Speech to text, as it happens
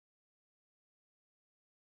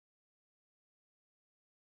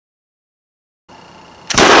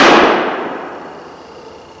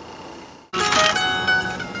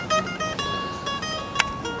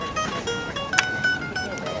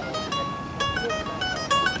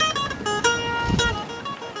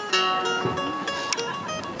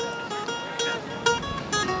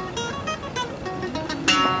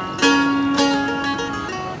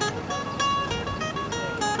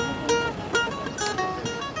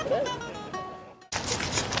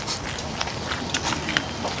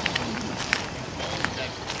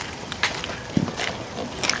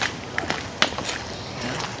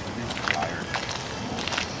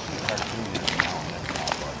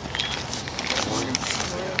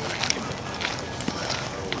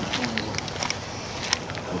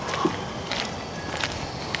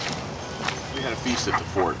released at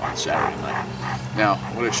the fort on Saturday night. Now,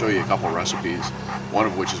 I'm going to show you a couple recipes, one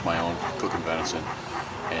of which is my own, cooking venison,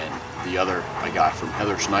 and the other I got from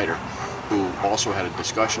Heather Schneider, who also had a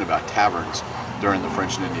discussion about taverns during the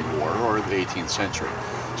French and Indian War or the 18th century.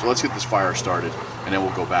 So let's get this fire started, and then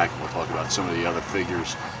we'll go back and we'll talk about some of the other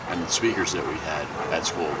figures and speakers that we had at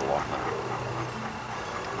School of the Long Hunter.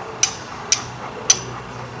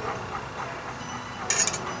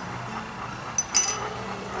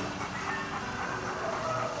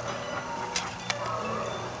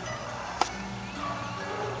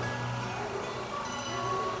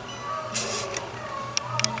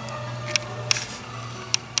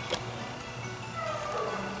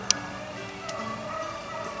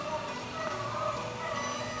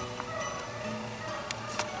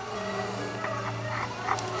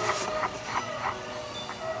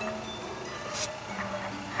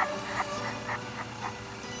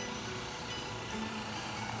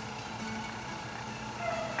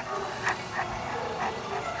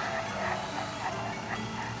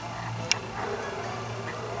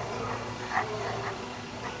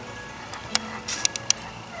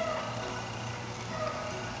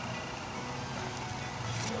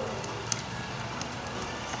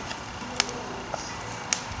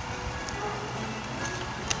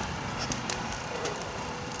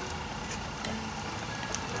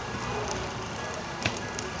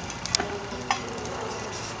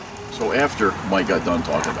 So after Mike got done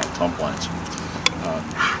talking about tump lines,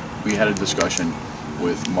 we had a discussion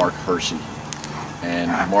with Mark Hersey, and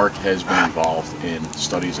Mark has been involved in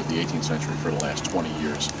studies of the 18th century for the last 20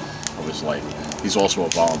 years of his life. He's also a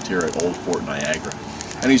volunteer at Old Fort Niagara,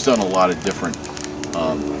 and he's done a lot of different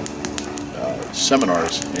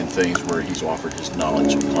seminars and things where he's offered his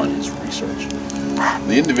knowledge upon his research.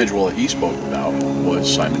 The individual that he spoke about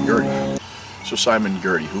was Simon Girty. So Simon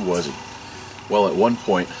Girty, who was he? Well, at one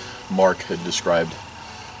point, Mark had described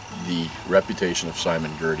the reputation of Simon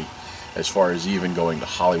Girty as far as even going to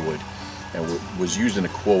Hollywood, and was used in a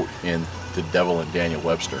quote in The Devil and Daniel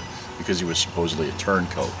Webster because he was supposedly a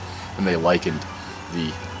turncoat, and they likened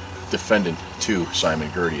the defendant to Simon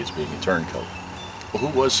Girty as being a turncoat. Well,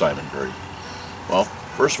 who was Simon Girty? Well,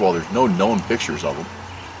 first of all, there's no known pictures of him.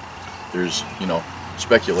 There's,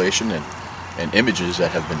 speculation and images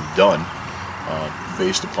that have been done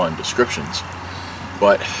based upon descriptions.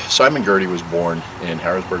 But Simon Girty was born in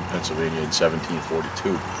Harrisburg, Pennsylvania in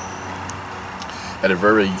 1742. At a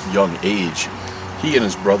very young age, he and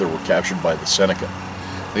his brother were captured by the Seneca.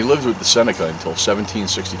 And he lived with the Seneca until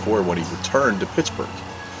 1764 when he returned to Pittsburgh.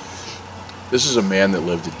 This is a man that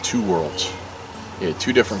lived in two worlds. He had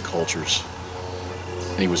two different cultures,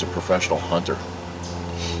 and he was a professional hunter.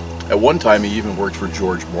 At one time, he even worked for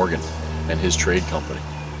George Morgan and his trade company.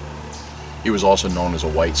 He was also known as a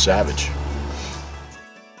white savage.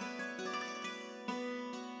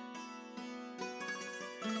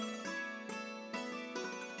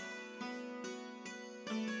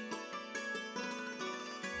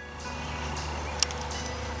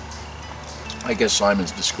 I guess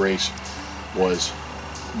Simon's disgrace was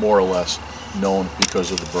more or less known because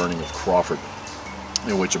of the burning of Crawford,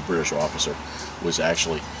 in which a British officer was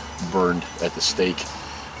actually burned at the stake,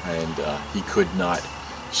 and he could not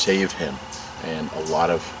save him, and a lot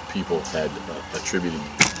of people had attributed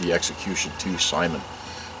the execution to Simon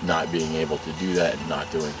not being able to do that and not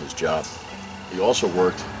doing his job. He also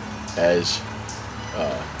worked as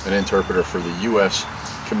an interpreter for the U.S.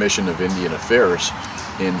 Commission of Indian Affairs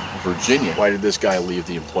in Virginia. Why did this guy leave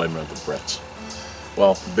the employment of the Brits?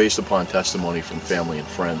 Well, based upon testimony from family and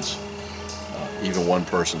friends, even one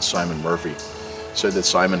person, Simon Murphy, said that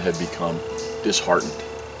Simon had become disheartened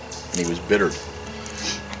and he was bittered.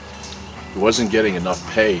 He wasn't getting enough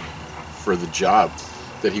pay for the job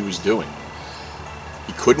that he was doing.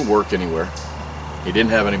 He couldn't work anywhere, he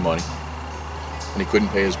didn't have any money, and he couldn't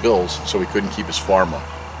pay his bills, so he couldn't keep his farm up.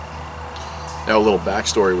 Now a little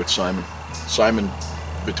backstory with Simon. Simon,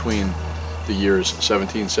 between the years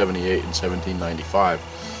 1778 and 1795,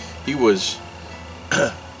 he was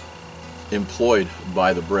employed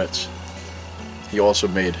by the Brits. He also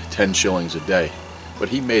made 10 shillings a day, but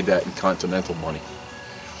he made that in continental money.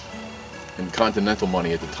 And continental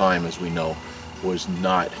money at the time, as we know, was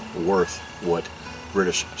not worth what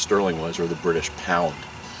British sterling was, or the British pound.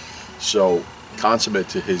 So, consummate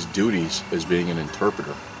to his duties as being an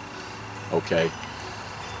interpreter, okay,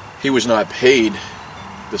 he was not paid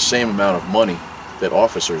the same amount of money that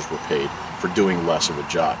officers were paid for doing less of a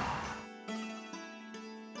job.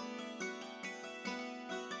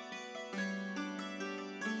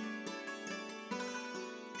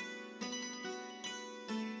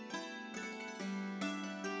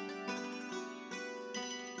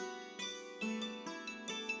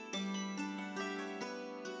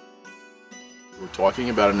 We're talking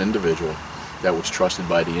about an individual that was trusted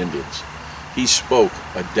by the Indians. He spoke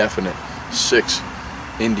a definite 6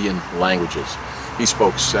 Indian languages. He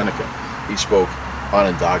spoke Seneca, he spoke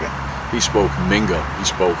Onondaga, he spoke Mingo, he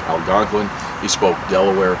spoke Algonquin, he spoke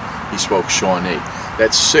Delaware, he spoke Shawnee.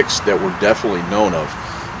 That's 6 that we're definitely known of.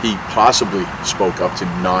 He possibly spoke up to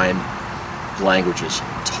 9 languages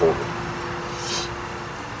total.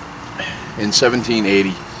 In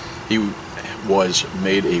 1780, he was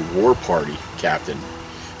made a war party captain,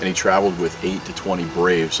 and he traveled with 8 to 20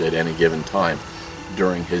 braves at any given time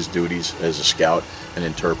during his duties as a scout and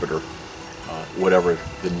interpreter, whatever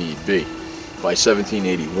the need be. By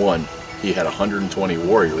 1781, he had 120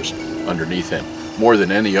 warriors underneath him, more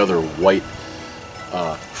than any other white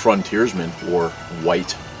frontiersman or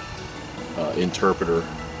white interpreter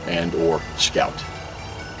and or scout.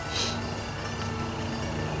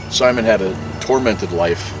 Simon had a tormented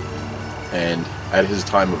life, and at his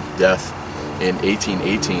time of death in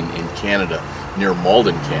 1818 in Canada, near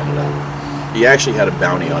Malden, Canada, he actually had a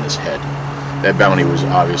bounty on his head. That bounty was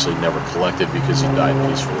obviously never collected because he died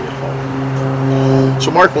peacefully at home.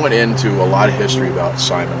 So Mark went into a lot of history about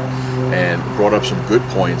Simon and brought up some good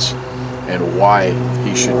points and why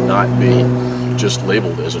he should not be just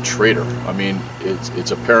labeled as a traitor. I mean,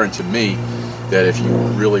 it's apparent to me that if you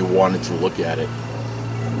really wanted to look at it,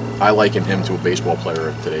 I liken him to a baseball player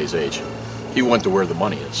of today's age. He went to where the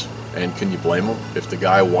money is. And can you blame him? If the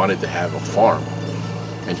guy wanted to have a farm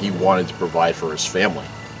and he wanted to provide for his family,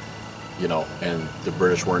 you know, and the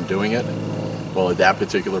British weren't doing it, well, at that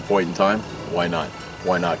particular point in time, why not?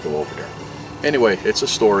 Why not go over there? Anyway, it's a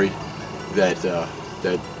story that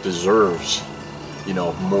that deserves, you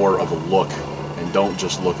know, more of a look, and don't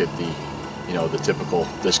just look at the, you know, the typical,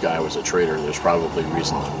 this guy was a traitor. There's probably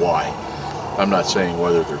reasons why. I'm not saying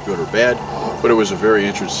whether they're good or bad, but it was a very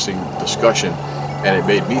interesting discussion, and it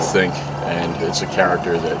made me think, and it's a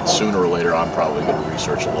character that sooner or later I'm probably going to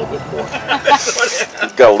research a little bit more.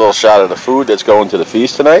 Got a little shot of the food that's going to the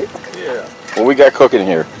feast tonight? Yeah. What we got cooking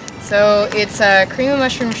here? So it's a cream of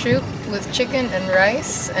mushroom soup with chicken and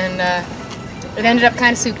rice, and it ended up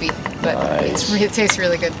kind of soupy, but nice. It tastes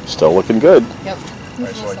really good. Still looking good. Yep.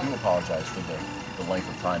 Alright, so I do apologize for the length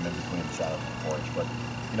of time in between the shot of the porridge, but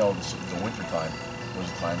you know, the winter time was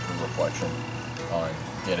a time for reflection on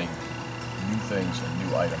getting new things and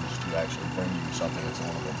new items to actually bring you something that's a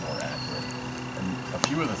little bit more accurate. And a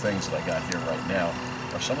few of the things that I got here right now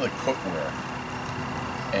are some of the cookware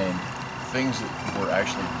and things that were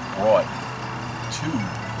actually brought to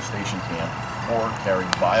the station camp or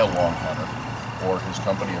carried by a long hunter or his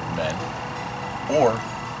company of men, or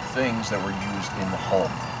things that were used in the home.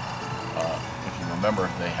 If you remember,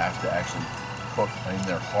 they have to actually cook in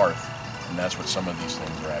their hearth, and that's what some of these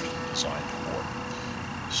things are actually designed for.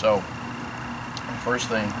 So, the first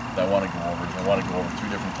thing that I want to go over is I want to go over 2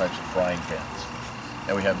 different types of frying pans.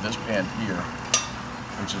 Now we have this pan here,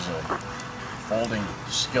 which is a folding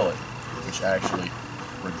skillet, which actually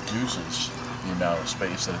reduces the amount of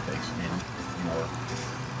space that it takes in your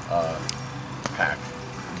pack,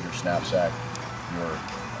 your knapsack, your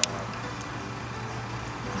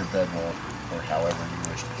bedroll, or however you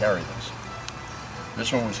wish to carry this.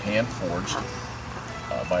 This one was hand forged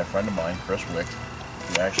by a friend of mine, Chris Wick,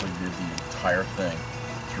 who actually did the entire thing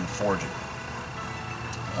through forging.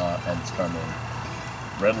 And it's come in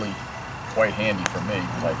readily quite handy for me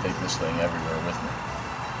because I take this thing everywhere with me.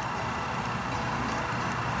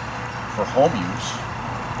 For home use,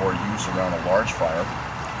 or use around a large fire,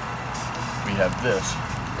 we have this,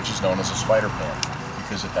 which is known as a spider pan,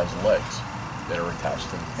 because it has legs that are attached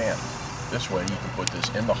to the pan. This way you can put this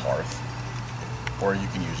in the hearth, or you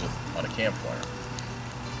can use it on a campfire.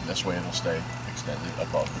 This way it'll stay extended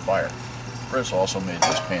above the fire. Chris also made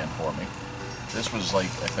this pan for me. This was like,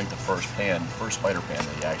 I think, the first spider pan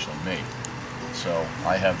that he actually made. So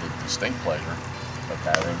I have the distinct pleasure of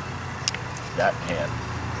having that pan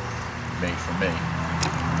made for me,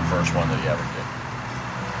 the first one that he ever did.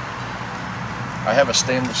 I have a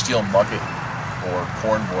stainless steel bucket or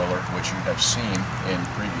corn boiler, which you have seen in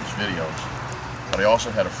previous videos, but I also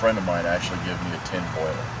had a friend of mine actually give me a tin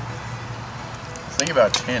boiler. The thing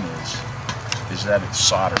about tin is that it's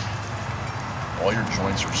soldered. All your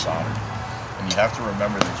joints are soldered. And you have to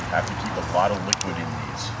remember that you have to keep a lot of liquid in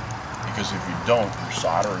these, because if you don't, your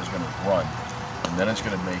solder is going to run, and then it's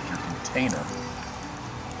going to make your container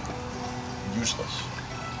useless.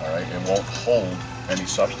 Alright, it won't hold any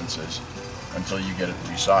substances until you get it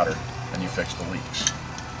resoldered and you fix the leaks.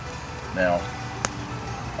 Now,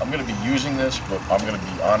 I'm going to be using this, but I'm going to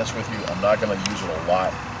be honest with you, I'm not going to use it a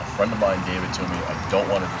lot. A friend of mine gave it to me. I don't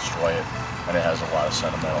want to destroy it, and it has a lot of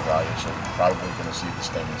sentimental value, so you're probably going to see the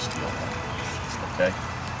stainless steel one. Okay.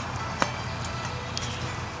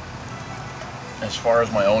 As far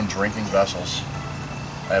as my own drinking vessels,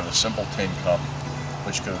 I have a simple tin cup,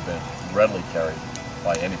 which could have been readily carried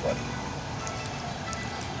by anybody.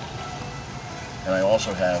 And I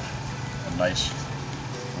also have a nice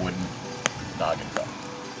wooden noggin cup.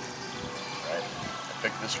 Right? I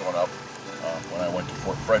picked this one up when I went to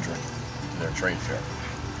Fort Frederick to their trade fair.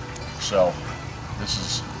 So this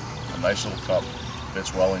is a nice little cup,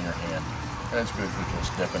 fits well in your hand, and it's good for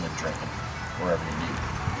just dipping and drinking wherever you need.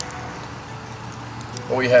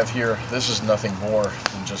 What we have here, this is nothing more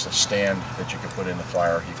than just a stand that you can put in the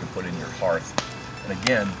fire, you can put in your hearth. And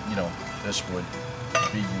again, you know, this would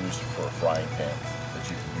be used for a frying pan that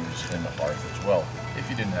you could use in the hearth as well if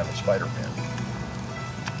you didn't have a spider pan.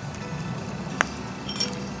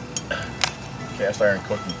 Cast iron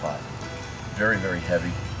cooking pot, very, very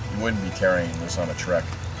heavy. You wouldn't be carrying this on a trek,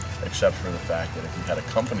 except for the fact that if you had a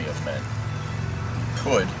company of men, you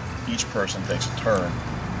could, each person takes a turn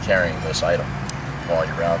carrying this item while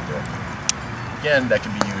you're out there. Again, that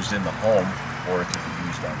can be used in the home, or it could be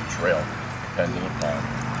used on the trail, depending upon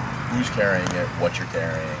who's carrying it, what you're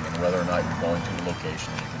carrying, and whether or not you're going to a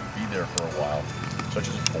location you're going to be there for a while, such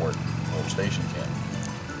as a fort or a station camp.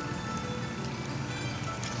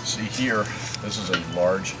 See here, this is a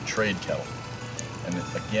large trade kettle, and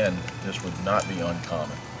again, this would not be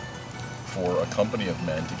uncommon for a company of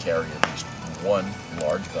men to carry at least one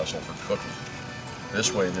large vessel for cooking.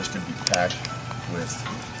 This way, this could be packed with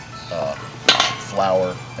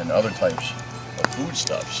flour and other types of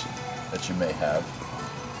foodstuffs that you may have.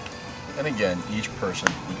 And again, each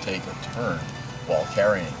person would take a turn while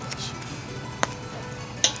carrying this.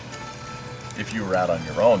 If you were out on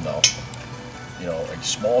your own though, you know, a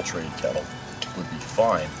small trade kettle would be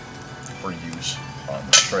fine for use on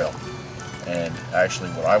the trail. And actually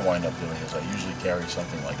what I wind up doing is I usually carry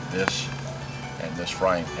something like this and this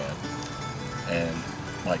frying pan and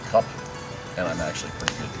my cup, and I'm actually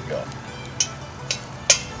pretty good to go.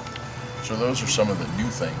 So those are some of the new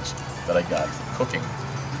things that I got for cooking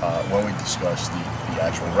when we discuss the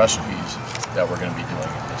actual recipes that we're going to be doing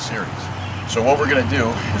in this series. So what we're going to do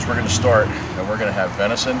is we're going to start, and we're going to have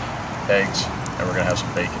venison, eggs, and we're going to have some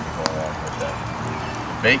bacon to go along with that.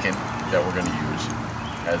 The bacon that we're going to use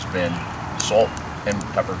has been salt and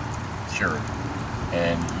pepper cured,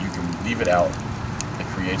 and you can leave it out. It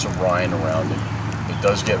creates a rind around it. It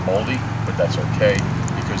does get moldy, but that's okay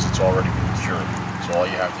because it's already been cured. So all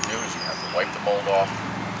you have to do is you have to wipe the mold off,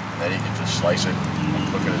 and then you can just slice it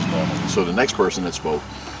and cook it as normal. So the next person that spoke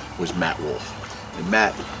was Matt Wolf. And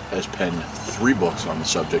Matt has penned 3 books on the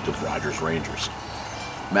subject of Rogers Rangers.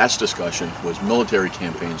 Matt's discussion was military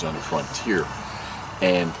campaigns on the frontier,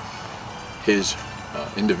 and his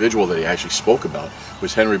individual that he actually spoke about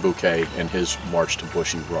was Henry Bouquet and his March to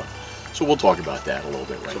Bushy Run. So we'll talk about that a little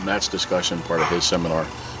bit. Right? So Matt's discussion, part of his seminar,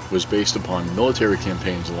 was based upon military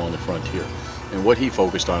campaigns along the frontier. And what he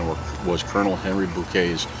focused on was Colonel Henry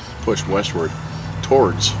Bouquet's push westward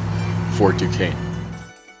towards Fort Duquesne.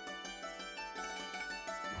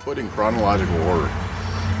 Put in chronological order,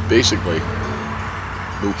 basically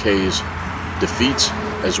Bouquet's defeats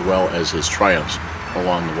as well as his triumphs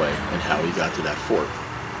along the way and how he got to that fort.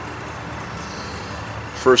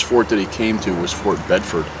 First fort that he came to was Fort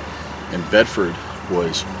Bedford, and Bedford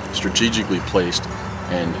was strategically placed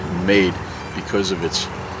and made because of its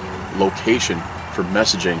location for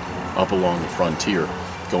messaging up along the frontier,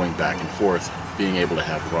 going back and forth, being able to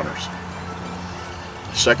have runners.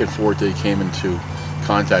 The second fort that he came into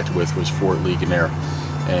contact with was Fort Ligonier,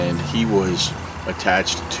 and he was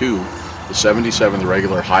attached to the 77th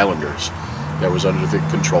Regular Highlanders that was under the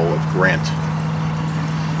control of Grant.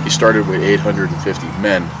 He started with 850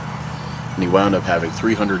 men, and he wound up having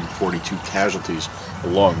 342 casualties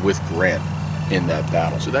along with Grant in that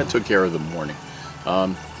battle. So that took care of the morning.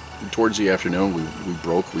 Towards the afternoon, we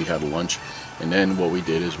broke, we had lunch, and then what we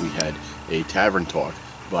did is we had a tavern talk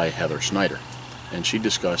by Heather Snyder, and she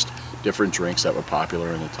discussed different drinks that were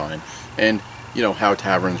popular in the time, and you know how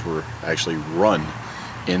taverns were actually run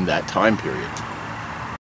in that time period.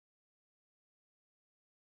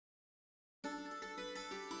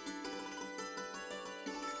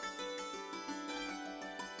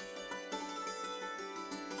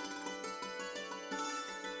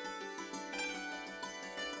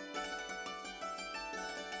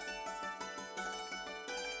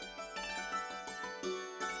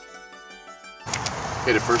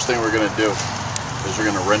 Okay, the first thing we're going to do is we're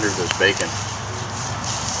going to render this bacon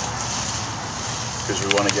because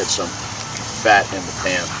we want to get some fat in the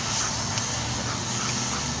pan.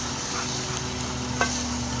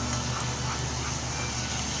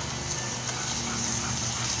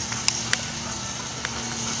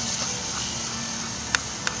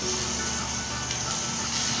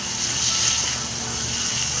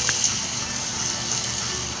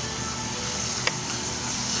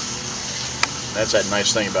 That's that nice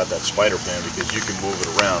thing about that spider pan, because you can move it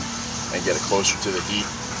around and get it closer to the heat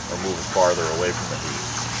or move it farther away from the heat.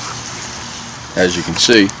 As you can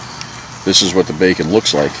see, this is what the bacon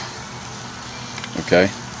looks like. Okay?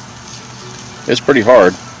 It's pretty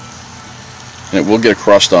hard, and it will get a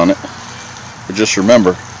crust on it. But just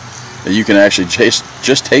remember that you can actually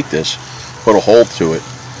just take this, put a hole to it,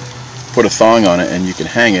 put a thong on it, and you can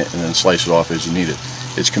hang it and then slice it off as you need it.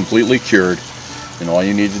 It's completely cured, and all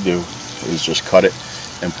you need to do is just cut it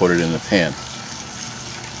and put it in the pan.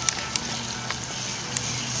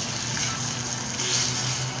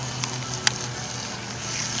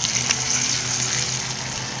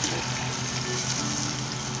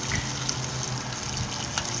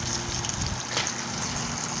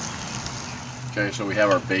 Okay, so we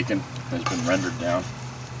have our bacon has been rendered down.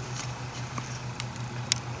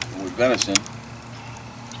 And with venison, it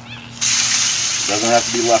doesn't have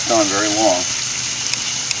to be left on very long.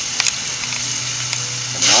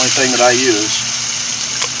 And the only thing that I use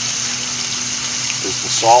is the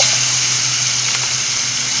salt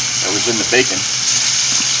that was in the bacon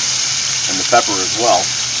and the pepper as well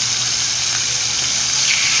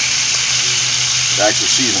to actually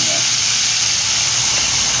season that.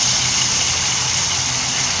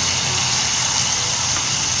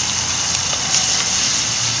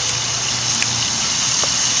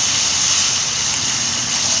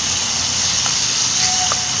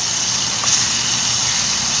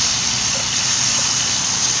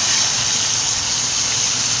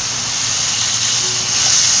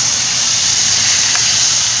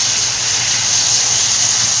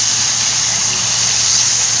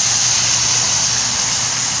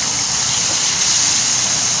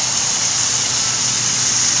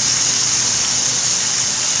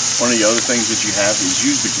 One of the other things that you have is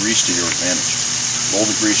use the grease to your advantage. Roll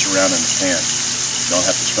the grease around in the pan. You don't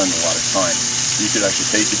have to spend a lot of time. You could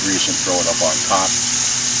actually take the grease and throw it up on top,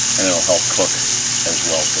 and it'll help cook as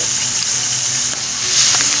well too.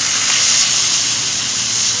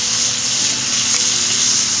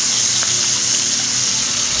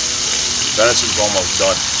 Venison's almost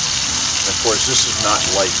done. And of course, this is not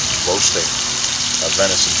like roasting a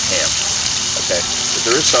venison ham, okay? But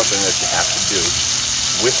there is something that you have to do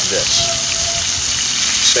with this,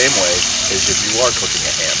 same way as if you are cooking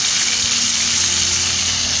a ham.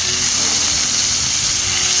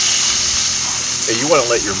 And you want to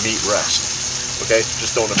let your meat rest, okay?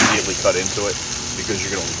 Just don't immediately cut into it, because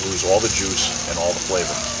you're going to lose all the juice and all the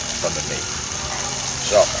flavor from the meat.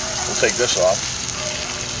 So, we'll take this off.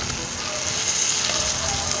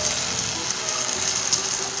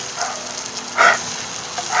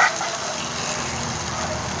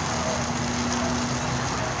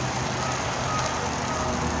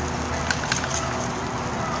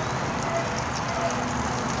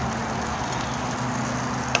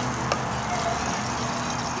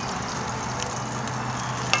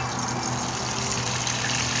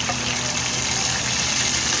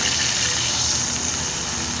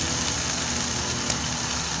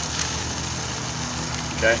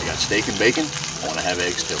 Okay, you got steak and bacon. I want to have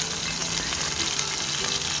eggs too.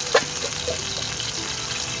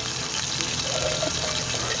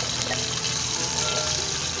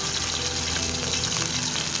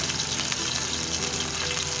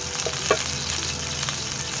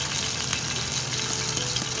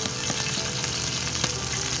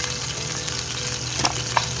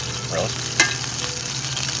 Really?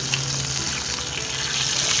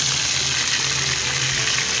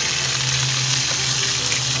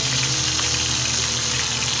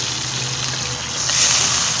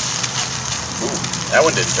 That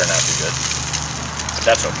one didn't turn out too good, but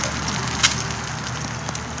that's okay.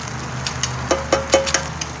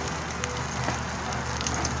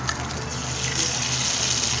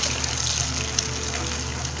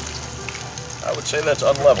 I would say that's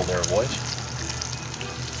unlevel there, boys.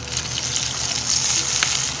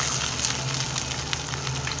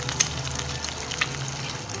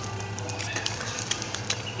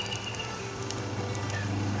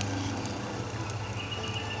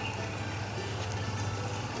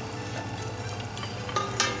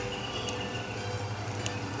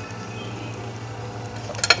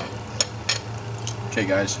 Okay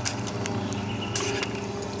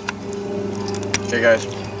guys,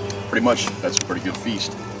 pretty much that's a pretty good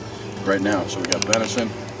feast right now. So we got venison,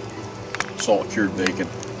 salt cured bacon,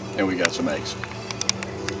 and we got some eggs.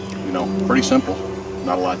 You know, pretty simple,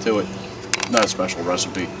 not a lot to it, not a special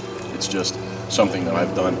recipe. It's just something that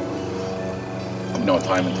I've done, you know,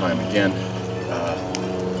 time and time again.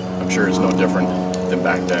 I'm sure it's no different than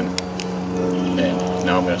back then. And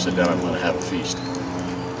now I'm going to sit down and I'm going to have a feast.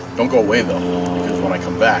 Don't go away though, because when I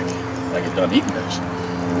come back, I get done eating this,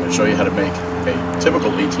 I'm going to show you how to make a typical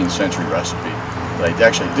 18th century recipe that I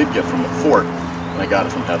actually did get from the fort, and I got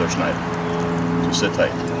it from Heather Schneider. So sit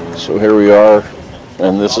tight. So here we are,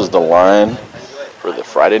 and this is the line for the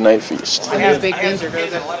Friday night feast,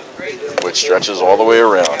 which stretches all the way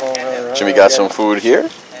around. Jimmy got some food here.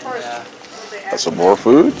 Got some more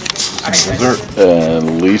food. Some dessert.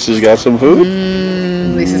 And Lisa's got some food.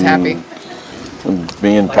 Lisa's happy. And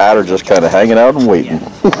me and Pat are just kind of hanging out and waiting.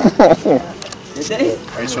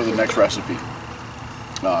 Alright, so the next recipe.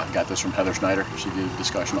 Got this from Heather Schneider. She did a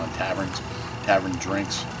discussion on tavern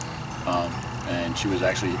drinks. And she was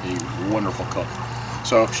actually a wonderful cook.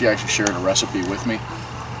 So she actually shared a recipe with me.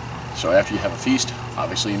 So after you have a feast,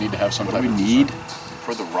 obviously you need to have some type of need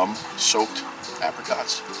for the rum-soaked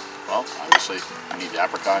apricots. Well, obviously we need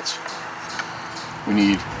apricots. We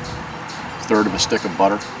need a third of a stick of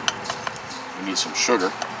butter. We need some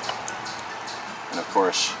sugar. And of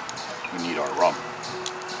course, we need our rum.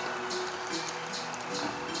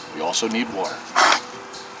 We also need water.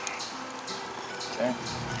 Okay.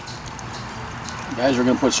 Guys, we're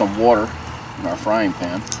going to put some water in our frying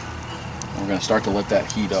pan. We're going to start to let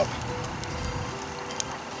that heat up.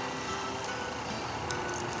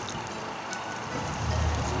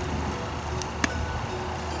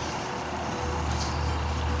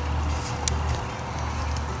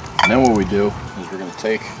 And then what we do is we're going to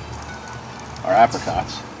take our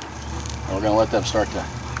apricots and we're going to let them start to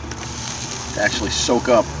actually soak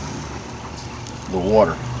up the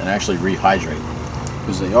water and actually rehydrate,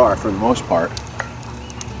 because they are, for the most part,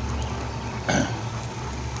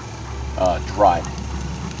 dried.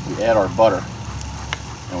 We add our butter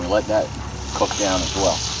and we let that cook down as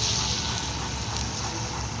well.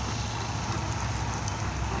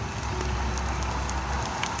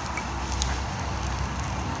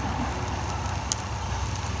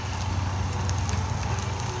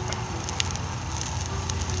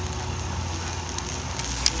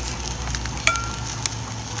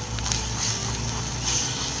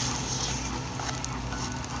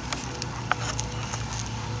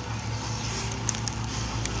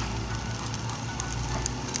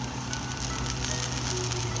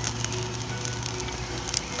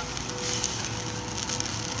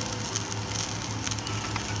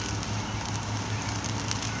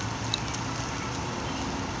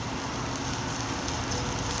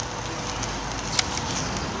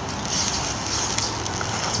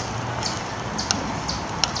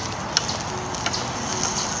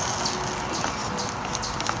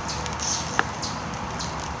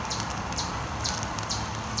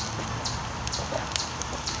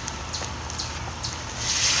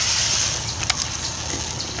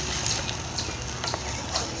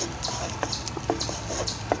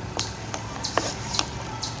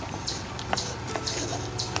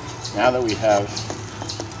 Now that we have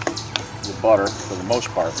the butter, for the most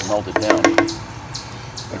part, melted down,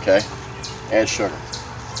 okay, add sugar.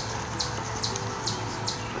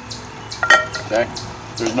 Okay,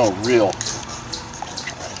 there's no real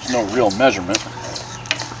measurement.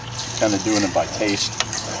 Kind of doing it by taste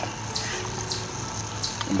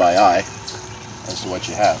and by eye as to what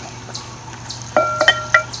you have.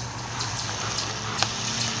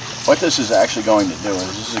 What this is actually going to do is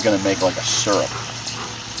this is going to make like a syrup.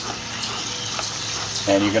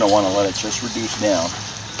 And you're going to want to let it just reduce down.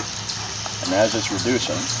 And as it's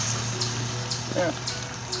reducing,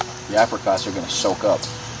 the apricots are going to soak up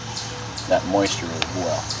that moisture as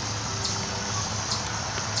well.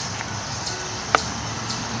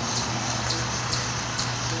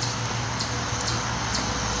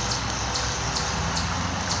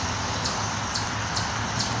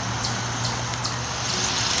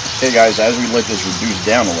 Okay guys, as we let this reduce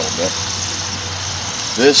down a little bit,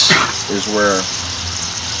 this is where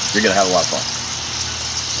you're going to have a lot of fun.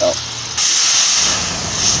 So,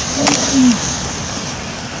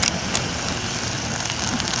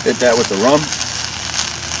 hit that with the rum.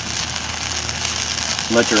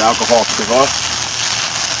 Let your alcohol kick off.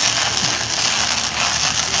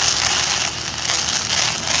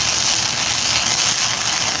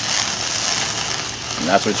 And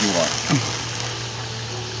that's what you want.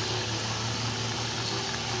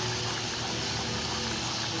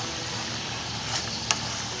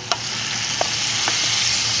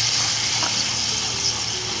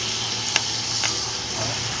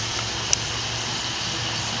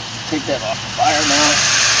 Take that off the fire now.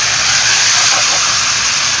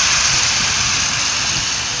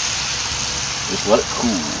 Just let it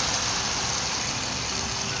cool.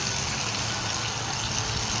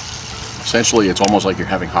 Essentially, it's almost like you're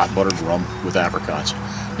having hot buttered rum with apricots.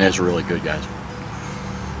 And it's really good, guys.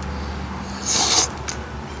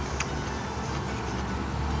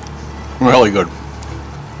 Really good.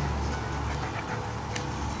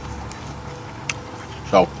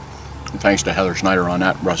 So, thanks to Heather Schneider on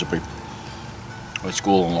that recipe at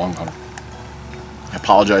School of the Long Hunter. I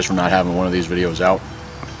apologize for not having one of these videos out,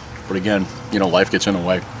 but again, you know, life gets in the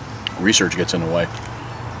way, research gets in the way.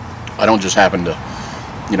 I don't just happen to,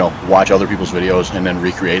 you know, watch other people's videos and then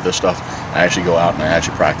recreate this stuff. I actually go out and I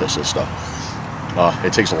actually practice this stuff.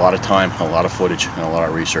 It takes a lot of time, a lot of footage, and a lot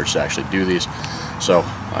of research to actually do these. So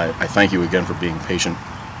I thank you again for being patient.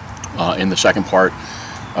 In the second part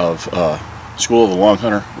of School of the Long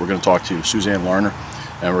Hunter, we're going to talk to Suzanne Larner,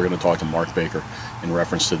 and we're going to talk to Mark Baker in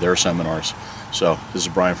reference to their seminars. So this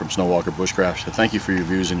is Brian from Snowwalker Bushcraft. So thank you for your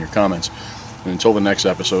views and your comments. And until the next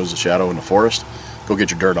episode is The Shadow in the Forest, go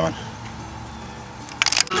get your dirt on.